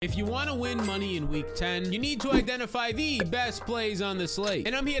If you want to win money in week 10, you need to identify the best plays on the slate.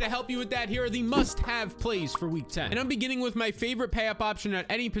 And I'm here to help you with that. Here are the must-have plays for week 10. And I'm beginning with my favorite pay-up option at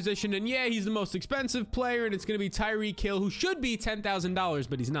any position. And yeah, he's the most expensive player, and it's going to be Tyreek Hill, who should be $10,000,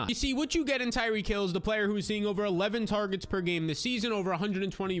 but he's not. You see, what you get in Tyreek Hill is the player who is seeing over 11 targets per game this season, over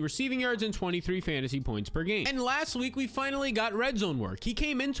 120 receiving yards, and 23 fantasy points per game. And last week, we finally got red zone work. He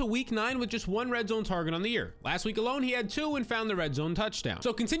came into week 9 with just 1 red zone target on the year. Last week alone, he had 2 and found the red zone touchdown.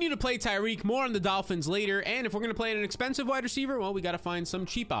 So continue to play Tyreek, more on the Dolphins later, and if we're going to play an expensive wide receiver, well, we got to find some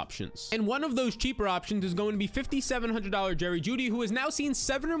cheap options. And one of those cheaper options is going to be $5,700 Jerry Jeudy, who has now seen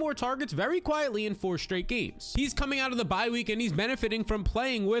 7 or more targets very quietly in 4 straight games. He's coming out of the bye week, and he's benefiting from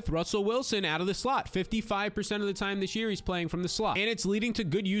playing with Russell Wilson out of the slot. 55% of the time this year, he's playing from the slot. And it's leading to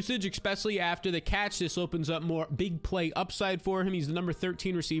good usage, especially after the catch. This opens up more big play upside for him. He's the number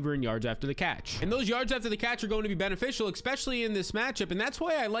 13 receiver in yards after the catch. And those yards after the catch are going to be beneficial, especially in this matchup, and that's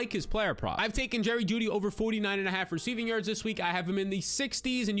why I like his player prop. I've taken Jerry Jeudy over 49.5 receiving yards this week. I have him in the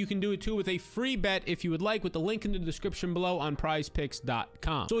 60s, and you can do it too with a free bet if you would like, with the link in the description below on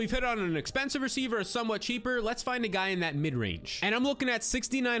prizepicks.com. So we've hit on an expensive receiver, a somewhat cheaper. Let's find a guy in that mid-range. And I'm looking at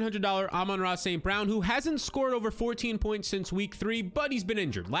 $6,900 Amon-Ra St. Brown, who hasn't scored over 14 points since week 3, but he's been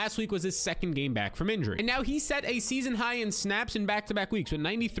injured. Last week was his second game back from injury. And now he set a season high in snaps in back-to-back weeks with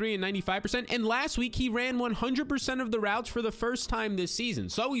 93 and 95%. And last week he ran 100% of the routes for the first time this season.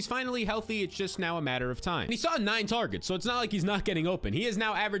 So he's finally healthy. It's just now a matter of time. And he saw 9 targets, so it's not like he's not getting open. He has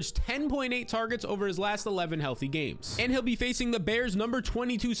now averaged 10.8 targets over his last 11 healthy games. And he'll be facing the Bears' number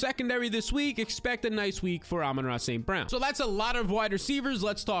 22 secondary this week. Expect a nice week for Amon-Ra St. Brown. So that's a lot of wide receivers.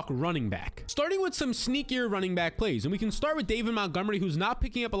 Let's talk running back. Starting with some sneakier running back plays. And we can start with David Montgomery, who's not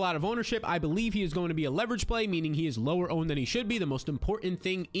picking up a lot of ownership. I believe he is going to be a leverage play, meaning he is lower owned than he should be. The most important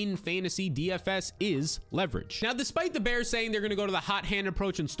thing in fantasy DFS is leverage. Now, despite the Bears saying they're going to go to the hot hand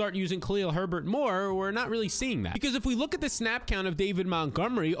approach and start using Khalil Herbert more, we're not really seeing that. Because if we look at the snap count of David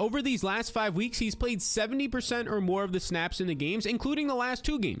Montgomery, over these last 5 weeks, he's played 70% or more of the snaps in the games, including the last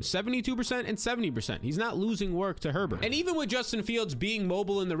 2 games, 72% and 70%. He's not losing work to Herbert. And even with Justin Fields being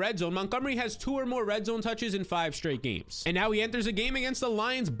mobile in the red zone, Montgomery has 2 or more red zone touches in 5 straight games. And now he enters a game against the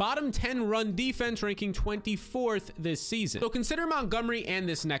Lions' bottom 10 run defense, ranking 24th this season. So consider Montgomery and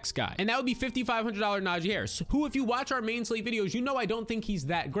this next guy. And that would be $5,500 Najee Harris, who, if you watch our main slate videos, you know I don't think he's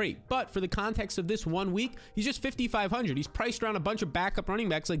that great. But for the context of this 1 week, he's just $5,500. He's priced around a bunch of backup running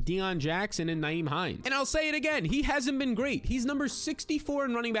backs like Deion Jackson and Nyheim Hines. And I'll say it again, he hasn't been great. He's number 64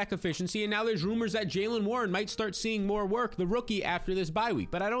 in running back efficiency, and now there's rumors that Jaylen Warren might start seeing more work, the rookie, after this bye week.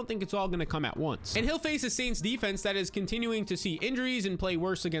 But I don't think it's all going to come at once. And he'll face a Saints defense that is continuing to see injuries and play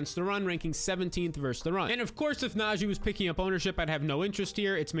worse against the run, ranking 17th versus the run. And of course, if Najee was picking up ownership, I'd have no interest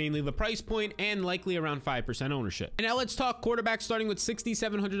here. It's mainly the price point and likely around 5% ownership. And now let's talk quarterback, starting with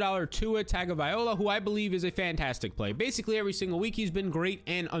 $6,700 Tua Tagovailoa, who I believe is a fantastic play. Basically every single week he's been great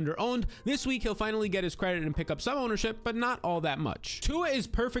and under-owned. This week he'll finally get his credit and pick up some ownership, but not all that much. Tua is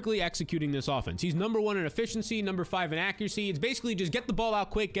perfectly executing this offense. He's number 1 in efficiency, number 5 in accuracy. It's basically just get the ball out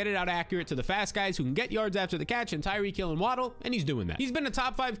quick, get it out accurate to the fast guys who can get yards after the catch, and Tyreek Hill and Waddle, and he's doing that. He's been a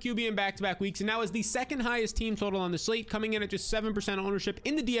top 5 QB in back-to-back weeks, and now is the second highest team total on the slate, coming in at just 7% ownership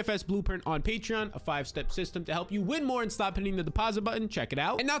in the DFS Blueprint on Patreon, a 5-step system to help you win more and stop hitting the deposit button. Check it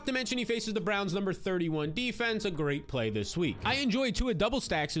out. And not to mention, he faces the Browns' number 31 defense, a great play this week. I enjoy Tua double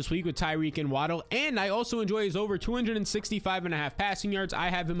stacks this week with Tyreek and Waddle, and I also enjoy his over 265.5 passing yards. I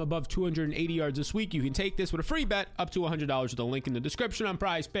have him above 280 yards this week. You can take this with a free bet up to $100 with a link in the description on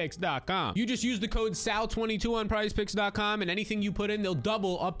prizepicks.com. You just use the code SAL22 on prizepicks.com, and anything you put in, they'll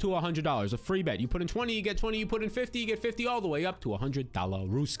double up to $100. A free bet. You put in 20, you get 20. You put in 50, you get 50, all the way up to $100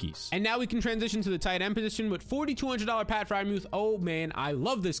 rooskies. And now we can transition to the tight end position with $4,200 Pat Freiermuth. Oh man, I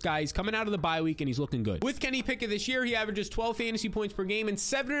love this guy. He's coming out of the bye week and he's looking good. With Kenny Pickett this year, he averages 12 fantasy points per game and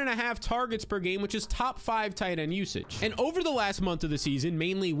 7.5 targets per game, which is top 5 tight end usage. And over the last month of the season,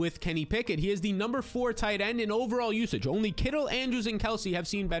 mainly with Kenny Pickett, he is the number 4 tight end in overall usage. Only Kittle, Andrews, and Kelsey have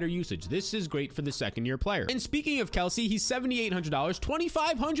seen better usage. This is great for the second-year player. And speaking of Kelsey, he's $7,800,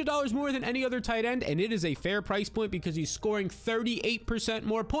 $2,500 more than any other tight end, and it is a fair price point because he's scoring 38%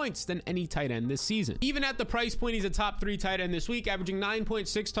 more points than any tight end this season. Even at the price point, he's a top 3 tight end this week, averaging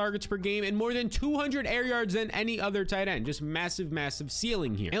 9.6 targets per game and more than 200 air yards than any other tight end. Just massive, massive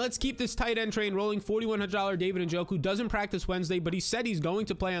ceiling here. And let's keep this tight end train rolling. $4,100 David Njoku doesn't practice Wednesday, but he said he's going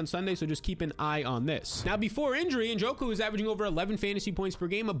to play on Sunday, so just keep an eye on this. Now, before injury, Njoku was averaging over 11 fantasy points per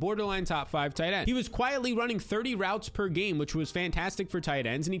game, a borderline top 5 tight end. He was quietly running 30 routes per game, which was fantastic for tight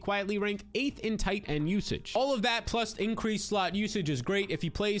ends, and he quietly ranked 8th in tight end usage. All of that plus increased slot usage is great. If he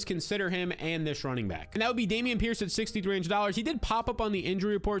plays, consider him and this running back. And that would be Dameon Pierce at $6,300. He did pop up on the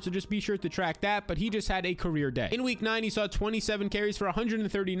injury report, so just be sure to track that, but he just had a career day. In week 9, he saw 27 carries for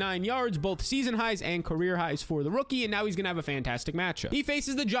 139 yards, both season highs and career highs for the rookie, and now he's going to have a fantastic matchup. He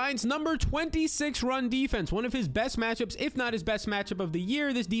faces the Giants' number 26 run defense, one of his best matchups, if not his best matchup of the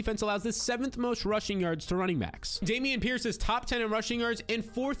year. This defense allows the 7th most rushing yards to running backs. Dameon Pierce is top 10 in rushing yards and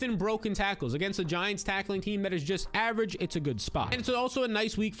 4th in broken tackles. Against the Giants tackling team that is just average, it's a good spot. And it's also a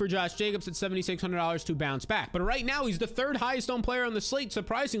nice week for Josh Jacobs at $7,600 to bounce back. But right now, he's the 3rd highest owned player on the slate,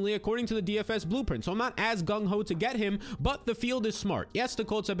 surprisingly, according to the DFS blueprint. So I'm not as gung-ho to get him, but the field is smart. Yes, the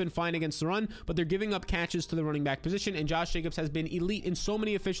Colts have been fine against the run, but they're giving up catches to the running back position, and Josh Jacobs has been elite in so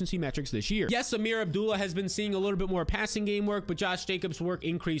many efficiency metrics this year. Yes, Amir Abdullah has been seeing a little bit more passing game work, but Josh Jacobs' work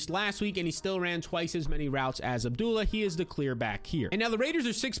increased last week, and he still ran twice as many routes as Abdullah. He is the clear back here. And now the Raiders are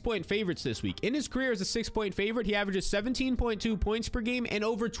 6-point favorites this week. In his career as a 6-point favorite, he averages 17.2 points per game and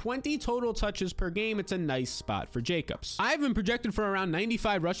over 20 total touches per game. It's a nice spot for Jacobs. I have him projected for around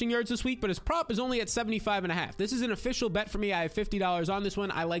 95 rushing yards this week, but his prop is only at 75.5. This is an official bet for me. I have $50 on this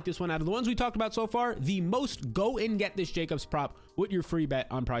one. I like this one. Out of the ones we talked about so far, the most. Go and get this Jacobs prop with your free bet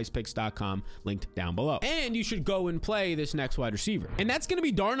on prizepicks.com, linked down below. And you should go and play this next wide receiver. And that's going to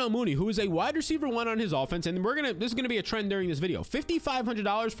be Darnell Mooney, who is a wide receiver 1 on his offense. And this is going to be a trend during this video.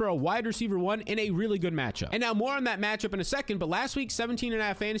 $5,500 for a wide receiver 1 in a really good matchup. And now more on that matchup in a second, but last week,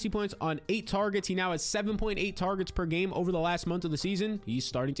 17.5 fantasy points on 8 targets. He now has 7.8 targets per game over the last month of the season. He's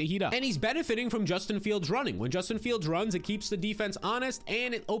starting to heat up. And he's benefiting from Justin Fields running. When Justin Fields runs, it keeps the defense honest,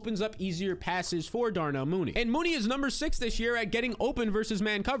 and it opens up easier passes for Darnell Mooney. And Mooney is number 6 this year at getting open versus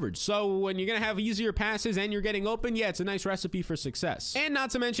man coverage. So when you're going to have easier passes and you're getting open, yeah, it's a nice recipe for success. And not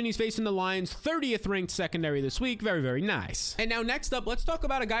to mention, he's facing the Lions' 30th ranked secondary this week. Very, very nice. And now next up, let's talk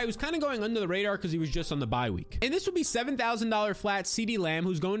about a guy who's kind of going under the radar because he was just on the bye week. And this would be $7,000 flat CeeDee Lamb,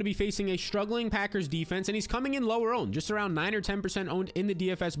 who's going to be facing a struggling Packers defense, and he's coming in lower owned, just around 9 or 10% owned in the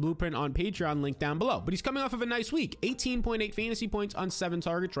DFS blueprint on Patreon, link down below. But he's coming off of a nice week, 18.8 fantasy points on 7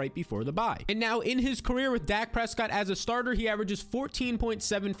 targets right before the bye. And now in his career with Dak Prescott as a starter, he averages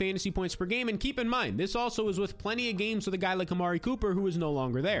 14.7 fantasy points per game. And keep in mind, this also is with plenty of games with a guy like Amari Cooper, who is no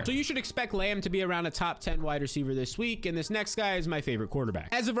longer there. So you should expect Lamb to be around a top 10 wide receiver this week. And this next guy is my favorite quarterback.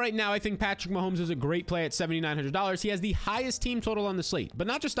 As of right now, I think Patrick Mahomes is a great play at $7,900. He has the highest team total on the slate, but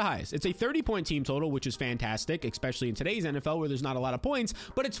not just the highest. It's a 30-point team total, which is fantastic, especially in today's NFL where there's not a lot of points,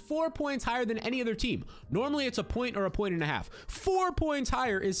 but it's 4 points higher than any other team. Normally it's a point or a point and a half. 4 points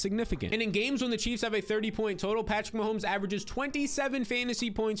higher is significant. And in games when the Chiefs have a 30-point total, Patrick Mahomes averages 27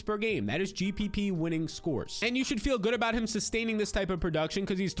 fantasy points per game. That is GPP winning scores. And you should feel good about him sustaining this type of production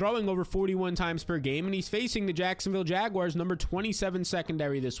because he's throwing over 41 times per game, and he's facing the Jacksonville Jaguars' number 27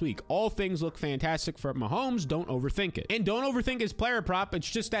 secondary this week. All things look fantastic for Mahomes. Don't overthink it. And don't overthink his player prop. It's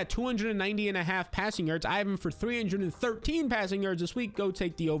just that 290.5 passing yards. I have him for 313 passing yards this week. Go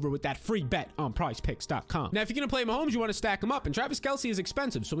take the over with that free bet on prizepicks.com. Now, if you're going to play Mahomes, you want to stack him up, and Travis Kelce is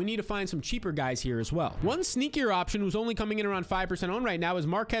expensive, so we need to find some cheaper guys here as well. One sneakier option who's only coming in around 5% owned right now is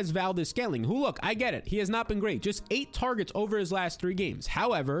Marquez Valdes-Scantling, who, look, I get it. He has not been great. Just 8 targets over his last 3 games.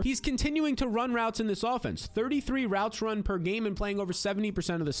 However, he's continuing to run routes in this offense. 33 routes run per game and playing over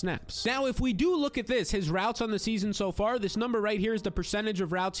 70% of the snaps. Now, if we do look at this, his routes on the season so far, this number right here is the percentage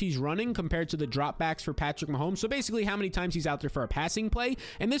of routes he's running compared to the dropbacks for Patrick Mahomes. So basically how many times he's out there for a passing play.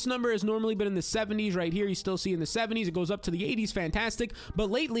 And this number has normally been in the 70s right here. You still see in the 70s. It goes up to the 80s. Fantastic. But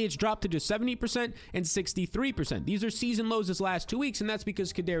lately it's dropped to just 70% and 63%. These are season lows this last 2 weeks, and that's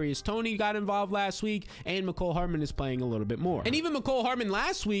because Kadarius Toney got involved last week and Mecole Hardman is playing a little bit more. And even Mecole Hardman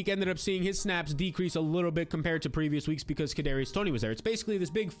last week ended up seeing his snaps decrease a little bit compared to previous weeks because Kadarius Toney was there. It's basically this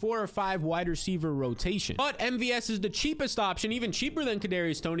big 4 or 5 wide receiver rotation. But MVS is the cheapest option, even cheaper than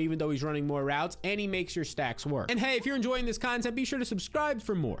Kadarius Toney, even though he's running more routes, and he makes your stacks work. And hey, if you're enjoying this content, be sure to subscribe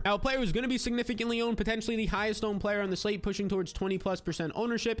for more. Now, a player who's going to be significantly owned, potentially the highest owned player on the slate, pushing towards 20+%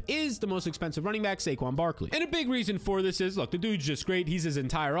 ownership, is the most expensive running back, Saquon Barkley. And a big reason for this is, look, the dude's just great. He's his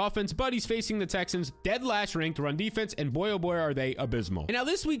entire offense, but he's facing the Texans' dead last ranked run defense, and boy, oh boy, are they abysmal. And now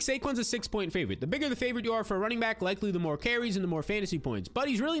this week, Saquon's a 6-point favorite. The bigger the favorite you are for a running back, likely the more carries and the more fantasy points, but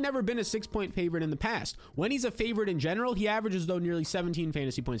he's really never been a 6-point favorite in the past. When he's a favorite in general, he averages, though, nearly 17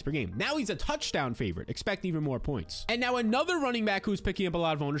 fantasy points per game. Now he's a touchdown favorite. Expect even more points. And now another running back who's picking up a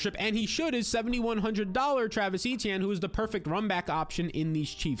lot of ownership, and he should, is $7,100 Travis Etienne, who is the perfect run back option in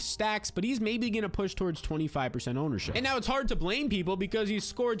these Chiefs stacks, but he's maybe going to push towards 25% ownership. And now it's hard to blame people because he's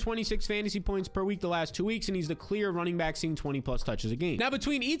scored 26 fantasy points per week the last 2 weeks, and he's the clear running back seeing 20+ touches a game. Now,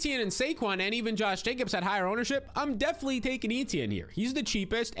 between Etienne and Saquon, and even Josh Jacobs at higher ownership, I'm definitely taking Etienne here. He's the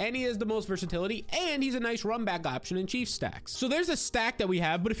cheapest, and he has the most versatility, and he's a nice run back option in Chiefs stacks. So there's a stack that we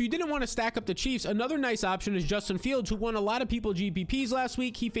have, but if you didn't want to stack up the Chiefs, another nice option is Justin Fields, Fields, who won a lot of people GPPs last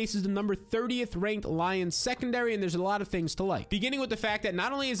week. He faces the number 30th ranked Lions secondary, and there's a lot of things to like. Beginning with the fact that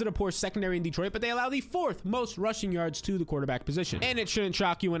not only is it a poor secondary in Detroit, but they allow the 4th most rushing yards to the quarterback position. And it shouldn't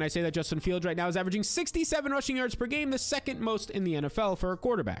shock you when I say that Justin Fields right now is averaging 67 rushing yards per game, the 2nd most in the NFL for a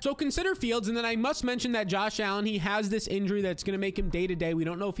quarterback. So consider Fields, and then I must mention that Josh Allen, he has this injury that's going to make him day-to-day. We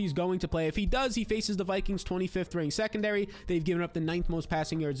don't know if he's going to play. If he does, he faces the Vikings 25th ranked secondary. They've given up the 9th most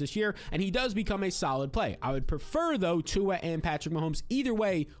passing yards this year, and he does become a solid play. I would prefer, though, Tua and Patrick Mahomes either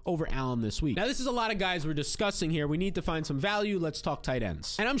way over Allen this week. Now, this is a lot of guys we're discussing here. We need to find some value. Let's talk tight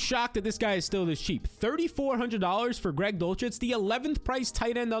ends. And I'm shocked that this guy is still this cheap. $3,400 for Greg Dulcich, the 11th price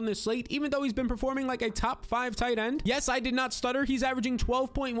tight end on this slate, even though he's been performing like a top 5 tight end. Yes, I did not stutter. He's averaging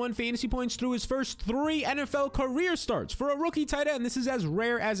 12.1 fantasy points through his first 3 NFL career starts. For a rookie tight end, this is as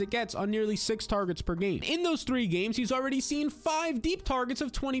rare as it gets on nearly 6 targets per game. In those 3 games, he's already seen 5 deep targets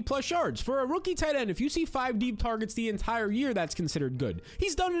of 20 plus yards. For a rookie tight end, if you see 5 deep targets the entire year, that's considered good.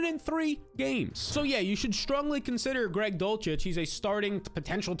 He's done it in 3 games. So yeah, you should strongly consider Greg Dulcich. He's a starting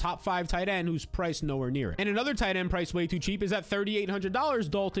potential top 5 tight end who's priced nowhere near it. And another tight end priced way too cheap is at $3,800,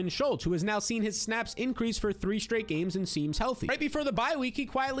 Dalton Schultz, who has now seen his snaps increase for 3 straight games and seems healthy. Right before the bye week, he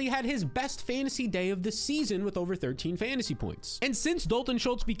quietly had his best fantasy day of the season with over 13 fantasy points. And since Dalton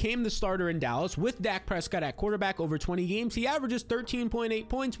Schultz became the starter in Dallas with Dak Prescott at quarterback over 20 games, he averages 13.8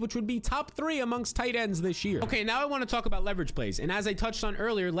 points, which would be top 3 amongst tight ends this year. Okay, now I want to talk about leverage plays. And as I touched on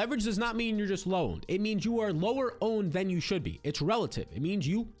earlier, leverage does not mean you're just low owned. It means you are lower owned than you should be. It's relative. It means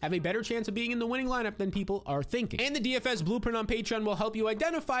you have a better chance of being in the winning lineup than people are thinking. And the DFS blueprint on Patreon will help you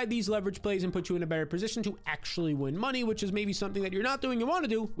identify these leverage plays and put you in a better position to actually win money, which is maybe something that you're not doing and want to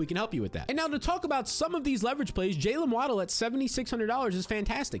do. We can help you with that. And now to talk about some of these leverage plays, Jalen Waddle at $7,600 is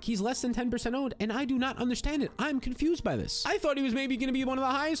fantastic. He's less than 10% owned, and I do not understand it. I'm confused by this. I thought he was maybe going to be one of the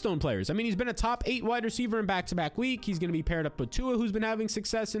highest owned players. I mean, he's been a top 8 wide receiver in back-to-back week. He's going to be paired up with Tua, who's been having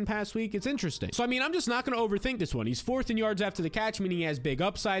success in past week. It's interesting. So, I mean, I'm just not going to overthink this one. He's 4th in yards after the catch, meaning he has big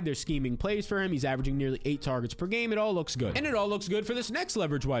upside. They're scheming plays for him. He's averaging nearly 8 targets per game. It all looks good. And it all looks good for this next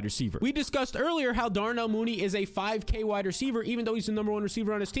leverage wide receiver. We discussed earlier how Darnell Mooney is a 5K wide receiver, even though he's the number 1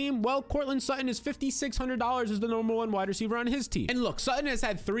 receiver on his team. Well, Cortland Sutton is $5,600 as the number 1 wide receiver on his team. And look, Sutton has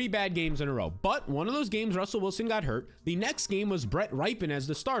had 3 bad games in a row, but one of those games, Russell Wilson got hurt. The next game was Brett Rypien as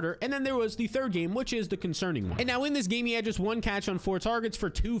the starter, and then there was the 3rd game, which is the concerning one. And now in this game, he had just 1 catch on 4 targets for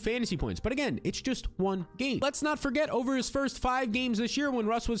 2 fantasy points. But again, it's just 1 game. Let's not forget, over his first 5 games this year when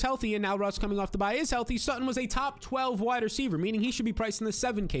Russ was healthy, and now Russ coming off the bye is healthy, Sutton was a top 12 wide receiver, meaning he should be priced in the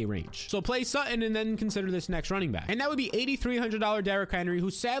 7K range. So play Sutton and then consider this next running back. And that would be $8,300 Derrick Henry, who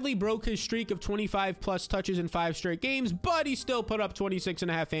sadly broke his streak of 25 plus touches in 5 straight games, but he still put up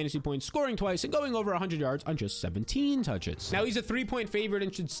 26.5 fantasy points, scoring twice and going over 100 yards on just 17 touches. Now he's a 3-point favorite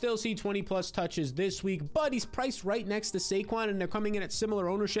and should still see 20 plus touches this week, but he's priced right next to Saquon, and they're coming in at similar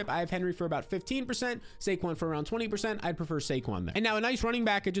ownership. I have Henry for about 15%, Saquon for around 20%. I'd prefer Saquon there. And now a nice running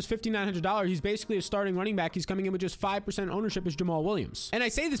back at just $5,900. He's basically a starting running back. He's coming in with just 5% ownership is Jamal Williams. And I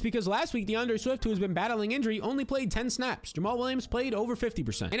say this because last week, DeAndre Swift, who has been battling injury, only played 10 snaps. Jamal Williams played over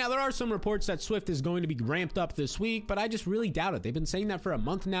 50%. And now there are some reports that Swift is going to be ramped up this week, but I just really doubt it. They've been saying that for a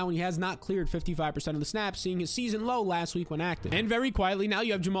month now, and he has not cleared 55% of the snaps, seeing his season low last week when active. And very quietly, now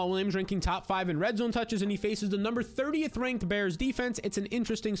you have Jamal Williams ranking top 5 in red zone touches, and he faces the number 30th ranked Bears defense. It's an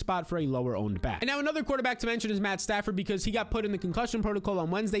interesting spot for a lower owned back. And now another quarterback to mention is Matt Stafford, because he got put in the concussion protocol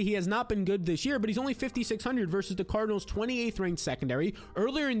on Wednesday. He has not been good this year, but he's only $5,600 versus the Cardinals' 28th ranked secondary.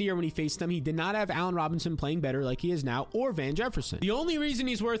 Earlier in the year when he faced them, he did not have Allen Robinson playing better like he is now, or Van Jefferson. The only reason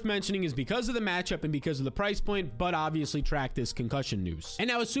he's worth mentioning is because of the matchup and because of the price point, but obviously track this concussion news. And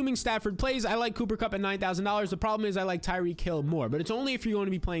now assuming Stafford plays, I like Cooper Kupp at $9,000. The problem is I like Tyreek Hill more, but it's only if you're going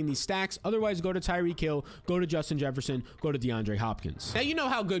to be playing these stacks. Otherwise, go to Tyreek Hill, go to Justin Jefferson, go to DeAndre Hopkins. Now, you know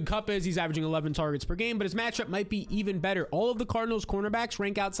how good Kupp is. He's averaging 11 targets per game, but his matchup might be even better. All of the Cardinals cornerbacks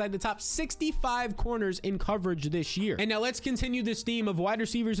rank outside the top 65 corners in coverage this year. And now let's continue this theme of wide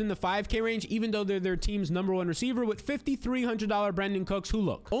receivers in the 5K range, even though they're their team's number 1 receiver, with $5,300 Brandon Cooks, who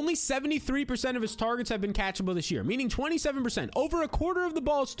look, only 73% of his targets have been catchable this year, meaning 27%, over a quarter of the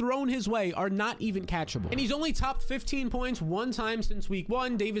balls thrown his way are not even catchable. And he's only topped 15 points 1 time since week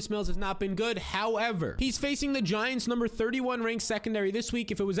 1. Davis Mills has not been good. However, he's facing the Giants' number 31 ranked secondary this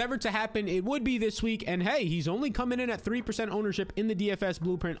week. If it was ever to happen, it would be this week. And hey, he's only coming in at 3% ownership in the DFS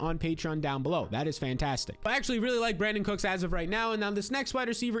blueprint on Patreon down below. That is fantastic. I actually really like Brandon Cooks as of right now, and now this next wide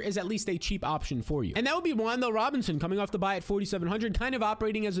receiver is at least a cheap option for you. And that would be Wan'Dale Robinson, coming off the bye at $4,700, kind of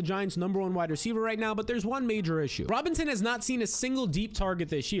operating as the Giants' number 1 wide receiver right now, but there's one major issue. Robinson has not seen a single deep target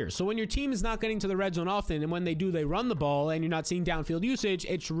this year, so when your team is not getting to the red zone often, and when they do, they run the ball, and you're not seeing downfield usage,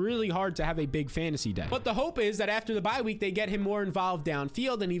 it's really hard to have a big fantasy day. But the hope is that after the bye week, they get him more involved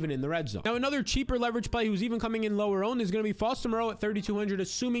downfield and even in the red zone. Now, another cheaper leverage play who's even coming in lower owned is going to be Foster Moreau at 3,200,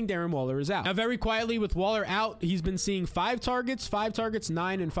 assuming Darren Waller is out. Now, very quietly with Waller out, he's been seeing 5 targets,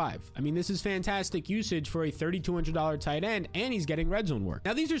 9 and 5. I mean, this is fantastic usage for a $3,200 tight end, and he's getting red zone work.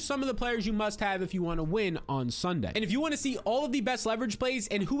 Now, these are some of the players you must have if you want to win on Sunday. And if you want to see all of the best leverage plays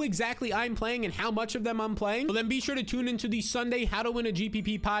and who exactly I'm playing and how much of them I'm playing, well, then be sure to tune into the Sunday How to Win a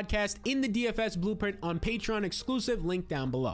GPP podcast in the DFS Blueprint on Patreon exclusive, link down below.